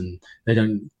creatives, and they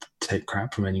don't take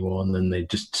crap from anyone, and they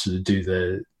just sort of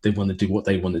they want to do what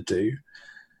they want to do,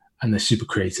 and they're super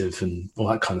creative and all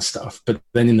that kind of stuff. But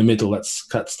then in the middle, that's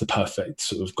the perfect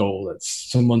sort of goal. That's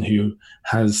someone who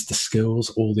has the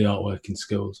skills, all the artworking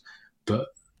skills, but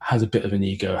has a bit of an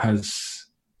ego,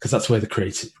 because that's where the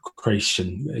creation,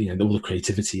 all the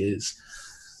creativity is.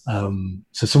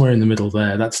 So somewhere in the middle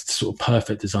there, that's the sort of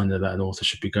perfect designer that an author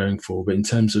should be going for. But in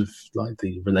terms of like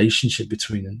the relationship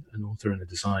between an author and a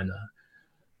designer,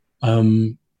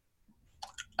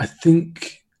 I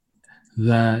think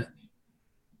that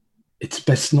it's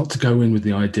best not to go in with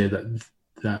the idea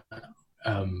that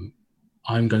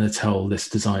I'm going to tell this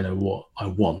designer what I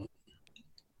want.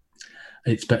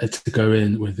 It's better to go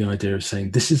in with the idea of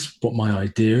saying, this is what my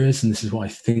idea is, and this is what I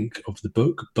think of the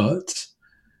book, but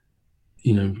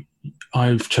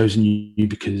I've chosen you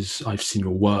because I've seen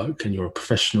your work and you're a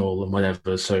professional and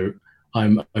whatever. So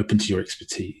I'm open to your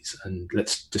expertise and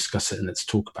let's discuss it and let's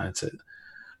talk about it.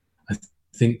 I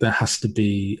think there has to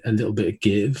be a little bit of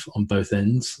give on both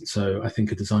ends. So I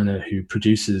think a designer who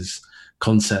produces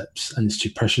concepts and is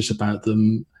too precious about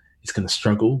them is going to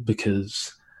struggle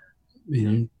because,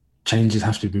 changes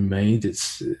have to be made.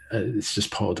 It's just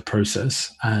part of the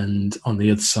process. And on the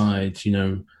other side,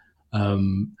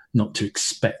 not to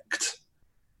expect.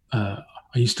 I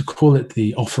used to call it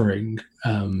the offering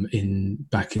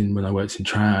back in when I worked in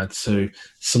trad. So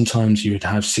sometimes you would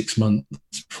have 6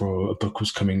 months before a book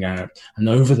was coming out, and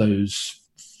over those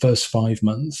first 5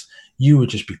 months, you would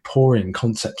just be pouring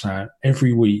concepts out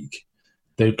every week.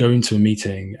 They would go into a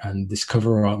meeting, and this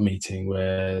cover art meeting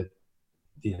where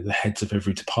the heads of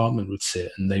every department would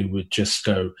sit, and they would just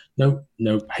go, no,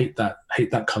 hate that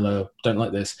color, don't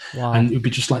like this. Wow. And it would be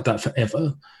just like that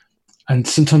forever. And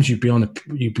sometimes you'd be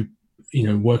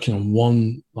working on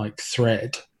one like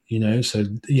thread, so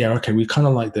okay, we kind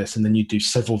of like this, and then you do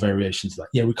several variations of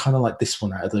that. We kind of like this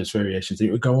one out of those variations. And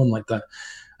it would go on like that,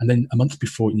 and then a month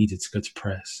before it needed to go to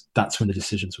press, that's when the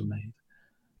decisions were made.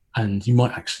 And you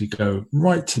might actually go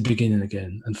right to the beginning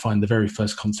again and find the very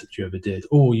first concept you ever did,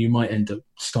 or you might end up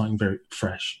starting very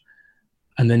fresh.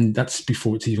 And then that's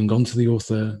before it's even gone to the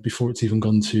author, before it's even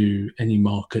gone to any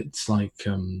markets like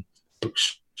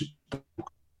bookstores.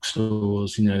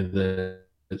 The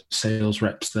sales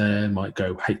reps there might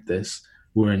go, hate this,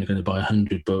 we're only going to buy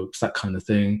 100 books, that kind of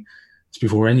thing. It's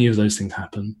before any of those things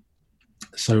happen.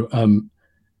 So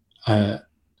I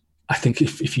think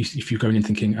if you're going in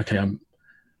thinking, okay, I'm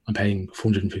paying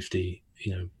 450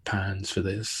 pounds for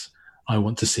this, I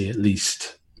want to see at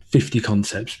least 50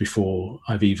 concepts before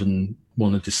I've even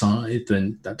want to decide,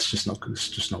 then it's just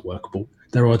not workable.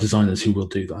 There are designers who will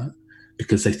do that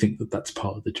because they think that that's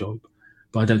part of the job,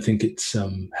 but I don't think it's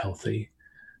healthy.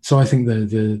 So I think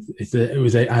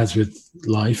as with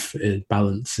life,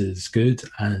 balance is good,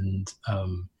 and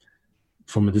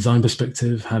from a design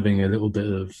perspective, having a little bit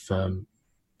of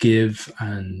give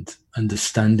and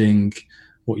understanding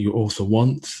what your author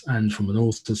wants, and from an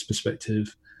author's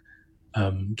perspective,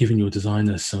 giving your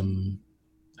designer some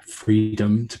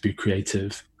freedom to be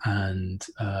creative and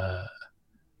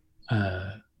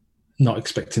not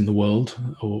expecting the world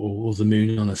or the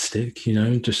moon on a stick,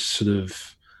 just sort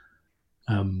of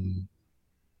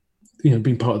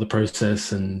being part of the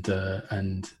process and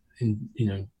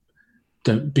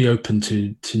don't be open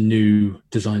to new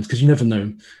designs, because you never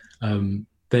know.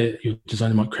 Your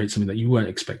designer might create something that you weren't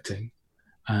expecting,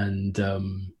 and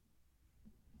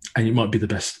it might be the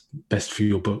best for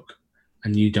your book,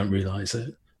 and you don't realize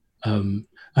it.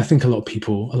 I think a lot of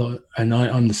people, and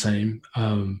I'm the same.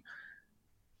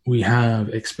 We have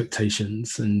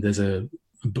expectations, and there's a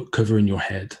book cover in your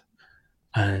head,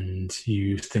 and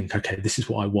you think, okay, this is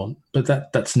what I want, but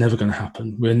that's never going to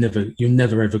happen. You're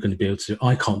never ever going to be able to.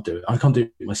 I can't do it. I can't do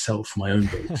it myself for my own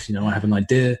books. I have an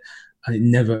idea, and it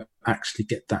never actually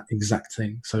get that exact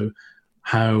thing. So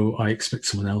how I expect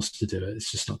someone else to do it, it's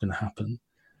just not going to happen.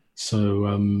 So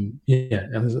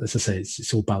as I say,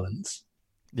 it's all balance.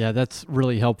 Yeah, that's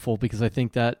really helpful, because I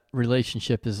think that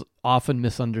relationship is often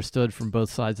misunderstood from both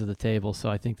sides of the table. So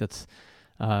I think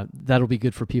that'll be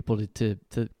good for people to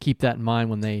keep that in mind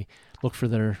when they look for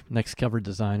their next cover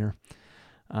designer.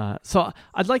 So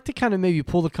I'd like to kind of maybe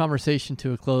pull the conversation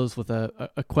to a close with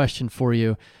a question for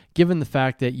you. Given the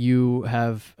fact that you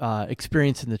have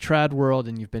experience in the trad world,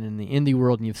 and you've been in the indie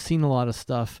world, and you've seen a lot of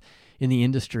stuff in the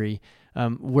industry,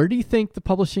 where do you think the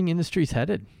publishing industry is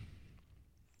headed?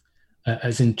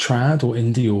 As in trad or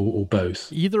indie or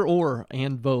both? Either or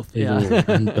and both. Or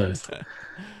and both.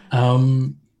 I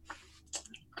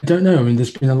don't know. I mean,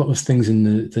 there's been a lot of things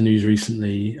in the news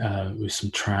recently with some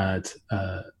trad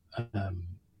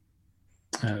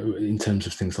in terms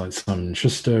of things like Simon &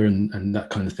 Schuster and that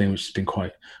kind of thing, which has been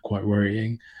quite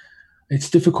worrying. It's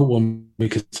a difficult one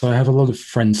because I have a lot of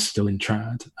friends still in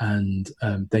trad, and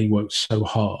they work so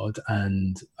hard,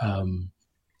 and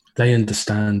they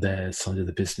understand their side of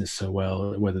the business so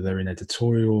well, whether they're in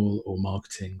editorial or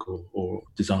marketing or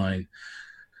design.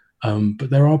 But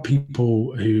there are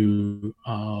people who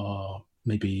are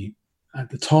maybe at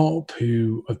the top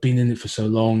who have been in it for so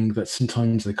long that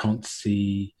sometimes they can't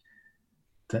see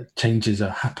that changes are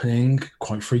happening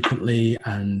quite frequently,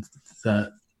 and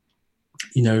that,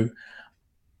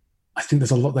 I think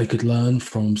there's a lot they could learn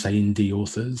from, say, indie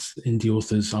authors. Indie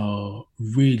authors are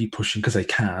really pushing because they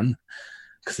can,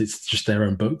 because it's just their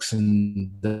own books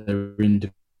and they're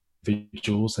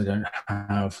individuals. They don't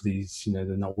have these, they're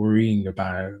not worrying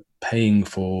about paying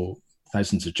for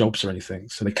thousands of jobs or anything,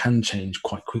 so they can change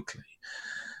quite quickly.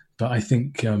 But I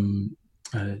think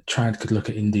Trad could look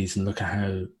at indies and look at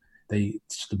how they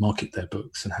sort of market their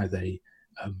books and how they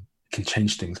can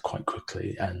change things quite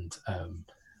quickly, and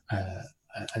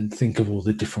think of all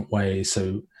the different ways.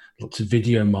 So lots of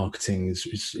video marketing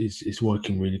is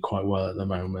working really quite well at the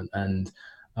moment, and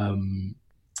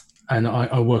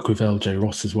I work with LJ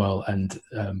Ross as well, and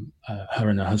her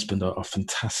and her husband are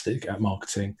fantastic at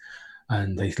marketing,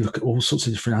 and they look at all sorts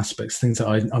of different aspects, things that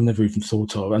I've never even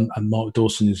thought of. And Mark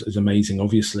Dawson is amazing,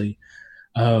 obviously,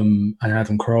 and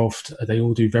Adam Croft. They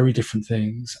all do very different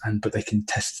things, but they can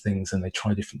test things and they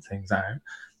try different things out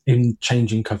in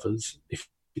changing covers if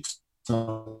it's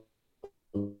not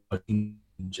working,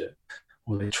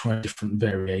 or they try different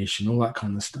variation, all that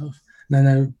kind of stuff.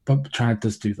 No, but Trad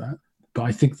does do that. But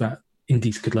I think that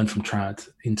indies could learn from Trad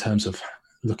in terms of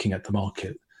looking at the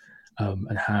market,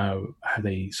 and how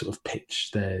they sort of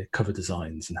pitch their cover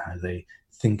designs and how they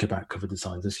think about cover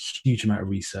designs. There's a huge amount of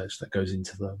research that goes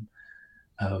into them.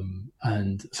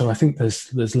 And so I think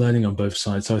there's learning on both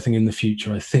sides. So I think in the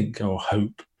future, I think or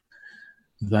hope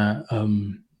that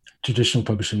traditional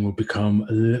publishing will become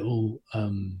a little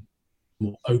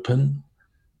more open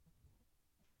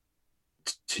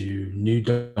to new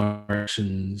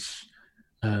directions,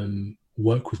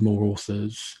 work with more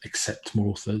authors, accept more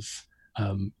authors,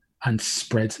 and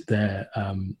spread their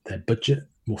budget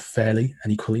more fairly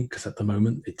and equally, because at the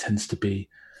moment it tends to be,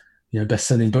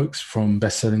 best-selling books from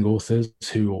best-selling authors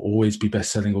who will always be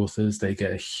best-selling authors. They get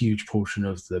a huge portion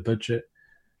of the budget,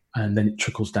 and then it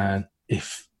trickles down.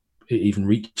 If it even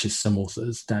reaches some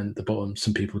authors down at the bottom,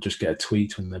 some people just get a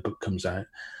tweet when their book comes out.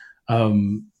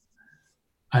 And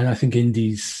I think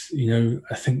indies,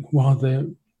 I think while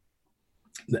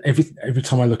every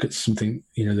time I look at something,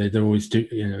 they always do,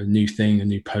 a new thing, a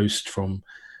new post from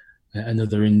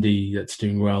another indie that's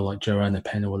doing well, like Joanna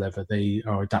Penn or whatever. They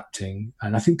are adapting,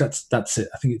 and I think that's it.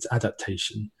 I think it's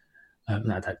adaptation.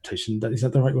 Not adaptation. Is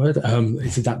that the right word?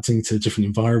 It's adapting to different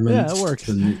environments. Yeah, it works.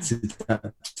 And it's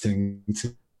adapting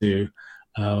to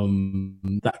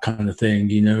that kind of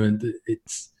thing, and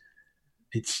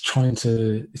it's trying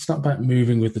to. It's not about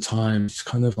moving with the times. It's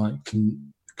kind of like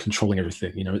controlling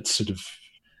everything. It's sort of,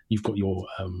 you've got your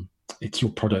it's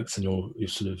your products and your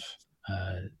sort of.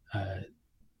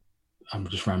 I'm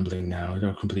just rambling now. I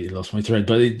completely lost my thread,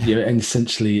 but and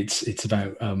essentially, it's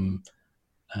about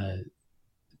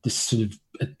this sort of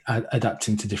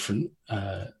adapting to different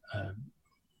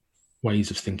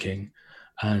ways of thinking,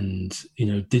 and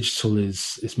digital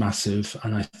is massive,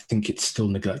 and I think it's still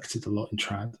neglected a lot in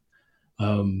trad,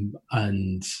 and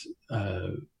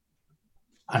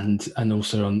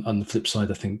also on the flip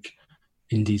side, I think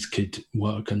indies could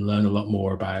work and learn a lot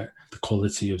more about the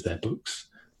quality of their books,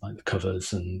 like the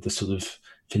covers and the sort of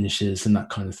finishes and that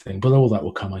kind of thing. But all that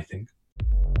will come, I think.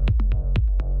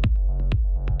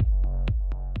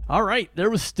 All right, there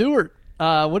was Stuart.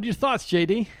 What are your thoughts,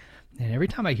 JD? And every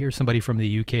time I hear somebody from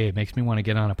the UK, it makes me want to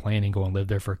get on a plane and go and live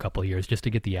there for a couple of years just to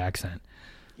get the accent.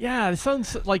 Yeah, it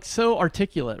sounds like so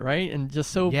articulate, right? And just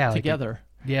so together.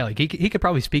 Like he could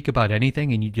probably speak about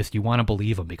anything, and you want to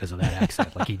believe him because of that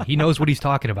accent. Like he knows what he's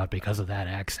talking about because of that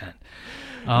accent.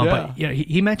 But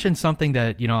he mentioned something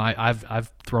that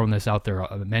I've thrown this out there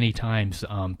many times,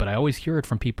 but I always hear it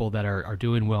from people that are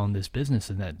doing well in this business,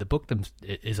 and that the book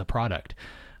is a product.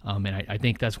 And I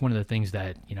think that's one of the things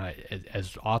that,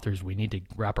 as authors, we need to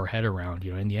wrap our head around.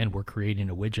 In the end, we're creating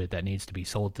a widget that needs to be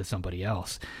sold to somebody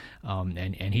else.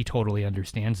 And he totally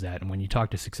understands that. And when you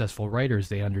talk to successful writers,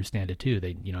 they understand it too.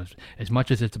 They, as much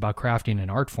as it's about crafting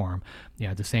an art form,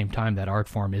 at the same time, that art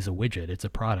form is a widget. It's a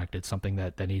product. It's something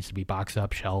that needs to be boxed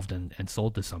up, shelved, and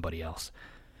sold to somebody else.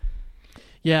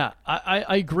 Yeah,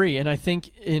 I agree. And I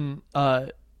think in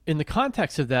the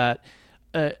context of that,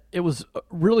 it was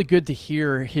really good to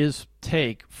hear his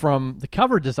take from the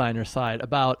cover designer side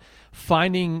about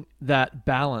finding that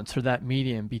balance or that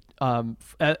medium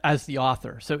as the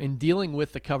author. So in dealing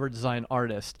with the cover design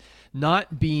artist,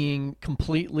 not being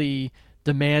completely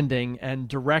demanding and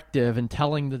directive and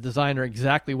telling the designer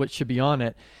exactly what should be on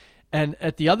it. And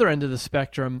at the other end of the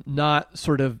spectrum, not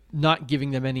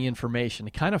giving them any information,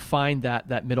 to kind of find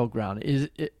that middle ground.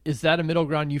 Is that a middle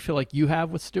ground you feel like you have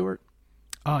with Stuart?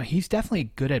 He's definitely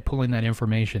good at pulling that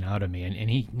information out of me, and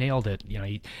he nailed it.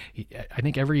 I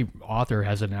think every author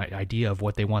has an idea of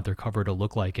what they want their cover to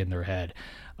look like in their head.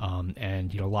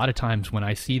 And a lot of times when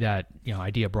I see that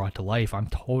idea brought to life, I'm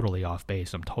totally off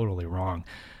base. I'm totally wrong.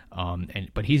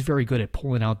 But he's very good at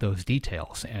pulling out those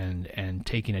details and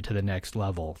taking it to the next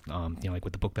level. Like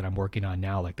with the book that I'm working on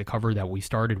now, like the cover that we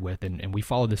started with, and we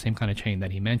followed the same kind of chain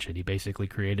that he mentioned. He basically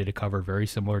created a cover very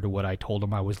similar to what I told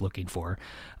him I was looking for.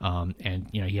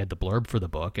 He had the blurb for the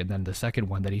book, and then the second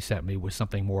one that he sent me was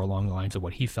something more along the lines of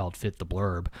what he felt fit the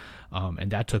blurb.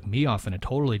 And that took me off in a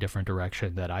totally different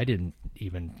direction that I didn't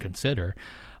even consider.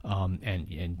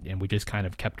 And we just kind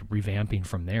of kept revamping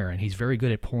from there. And he's very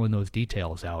good at pulling those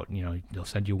details out. They'll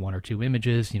send you 1 or 2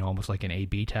 images, almost like an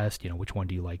A/B test. Which one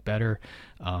do you like better?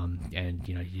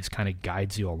 He just kind of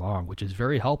guides you along, which is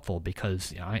very helpful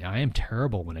because I am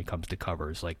terrible when it comes to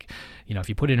covers. Like, if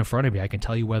you put it in front of me, I can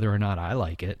tell you whether or not I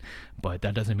like it, but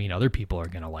that doesn't mean other people are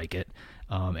going to like it.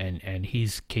 And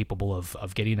he's capable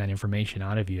of getting that information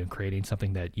out of you and creating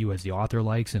something that you as the author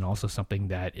likes, and also something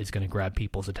that is going to grab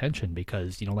people's attention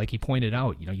because, like he pointed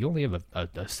out, you only have a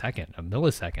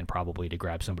millisecond probably to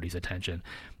grab somebody's attention,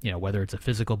 whether it's a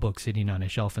physical book sitting on a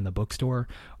shelf in the bookstore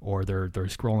or they're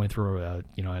scrolling through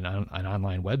an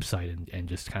online website and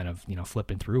just kind of,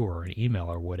 flipping through, or an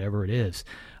email or whatever it is.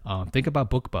 Think about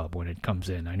BookBub when it comes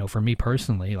in. I know for me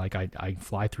personally, like I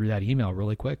fly through that email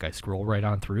really quick. I scroll right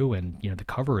on through, and, the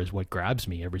cover is what grabs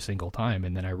me every single time.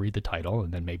 And then I read the title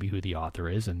and then maybe who the author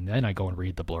is. And then I go and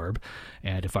read the blurb.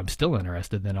 And if I'm still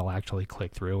interested, then I'll actually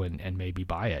click through and maybe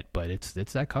buy it. But it's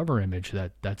that cover image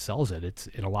that sells it. It's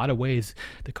in a lot of ways,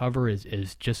 the cover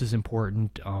is just as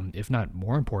important, if not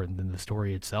more important than the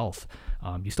story itself.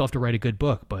 You still have to write a good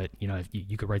book, but if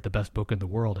you could write the best book in the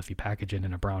world. If you package it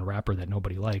in a brown wrapper that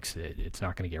nobody likes, it's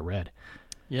not going to get read.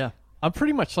 Yeah. I'm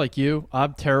pretty much like you.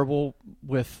 I'm terrible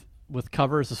with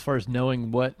covers as far as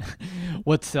knowing what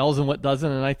sells and what doesn't.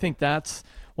 And I think that's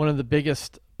one of the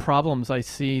biggest problems I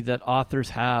see that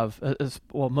authors have,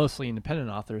 mostly independent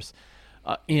authors,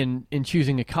 in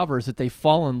choosing a cover, is that they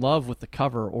fall in love with the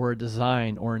cover or a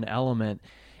design or an element,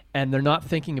 and they're not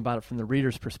thinking about it from the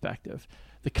reader's perspective.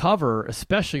 The cover,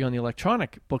 especially on the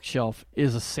electronic bookshelf,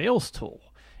 is a sales tool.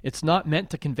 It's not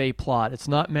meant to convey plot. It's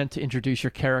not meant to introduce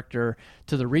your character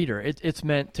to the reader. It's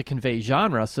meant to convey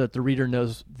genre so that the reader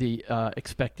knows the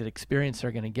expected experience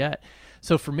they're going to get.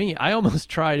 So for me, I almost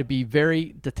try to be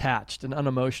very detached and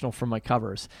unemotional from my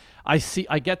covers. I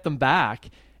get them back,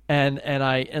 and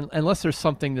unless there's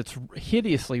something that's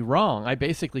hideously wrong, I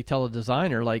basically tell a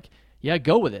designer, like, yeah,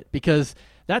 go with it, because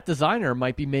that designer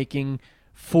might be making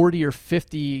 40 or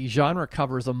 50 genre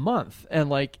covers a month, and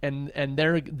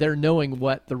they're knowing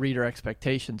what the reader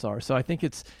expectations are. So I think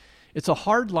it's a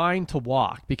hard line to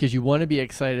walk, because you want to be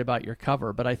excited about your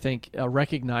cover, but I think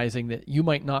recognizing that you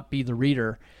might not be the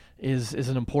reader is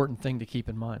an important thing to keep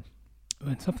in mind.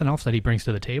 And something else that he brings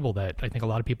to the table that I think a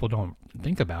lot of people don't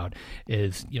think about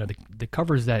is, the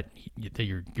covers that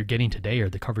you're getting today, or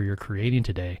the cover you're creating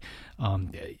today.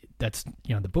 That's,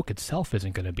 the book itself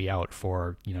isn't going to be out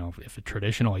for, if a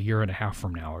traditional 1.5 years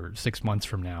from now, or 6 months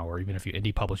from now, or even if you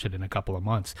indie publish it in a couple of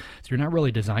months. So you're not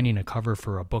really designing a cover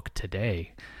for a book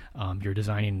today. You're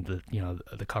designing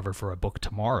the cover for a book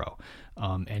tomorrow.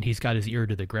 And he's got his ear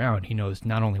to the ground. He knows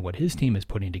not only what his team is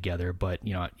putting together, but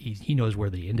he knows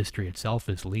where the industry itself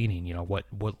is leaning. What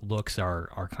looks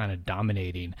are kind of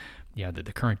dominating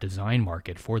the current design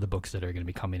market for the books that are going to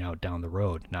be coming out down the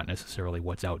road, not necessarily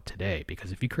what's out today.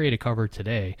 Because if you create a cover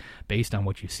today based on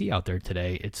what you see out there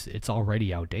today, it's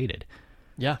already outdated.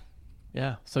 Yeah,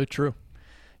 so true.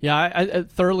 Yeah, I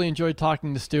thoroughly enjoyed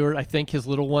talking to Stuart. I think his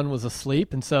little one was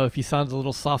asleep, and so if he sounds a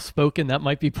little soft-spoken, that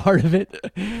might be part of it.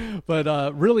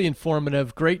 But really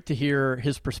informative. Great to hear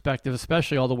his perspective,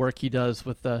 especially all the work he does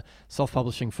with the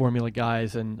self-publishing Formula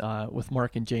guys and with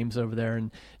Mark and James over there, and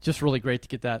just really great to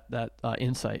get that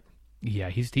insight.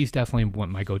 Yeah, he's definitely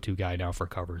my go-to guy now for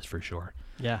covers, for sure.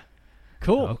 Yeah.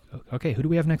 Cool. Okay, who do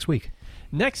we have next week?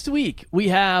 Next week, we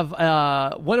have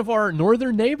one of our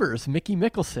northern neighbors, Mickey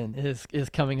Mickelson, is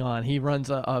coming on. He runs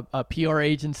a PR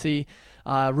agency,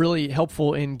 really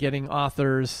helpful in getting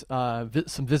authors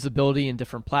some visibility in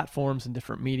different platforms and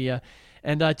different media,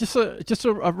 and just a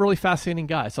really fascinating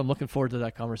guy. So I'm looking forward to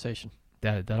that conversation.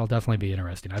 That'll definitely be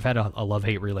interesting. I've had a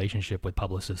love-hate relationship with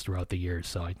publicists throughout the years,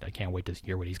 so I can't wait to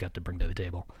hear what he's got to bring to the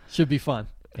table. Should be fun.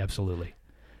 Absolutely.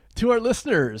 To our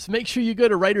listeners, make sure you go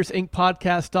to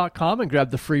writersincpodcast.com and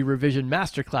grab the free revision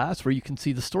masterclass where you can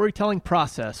see the storytelling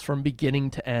process from beginning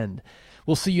to end.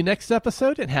 We'll see you next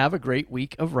episode, and have a great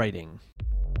week of writing.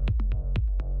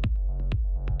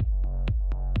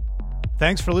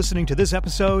 Thanks for listening to this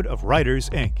episode of Writers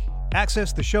Inc.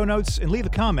 Access the show notes and leave a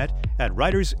comment at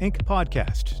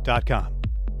writersincpodcast.com.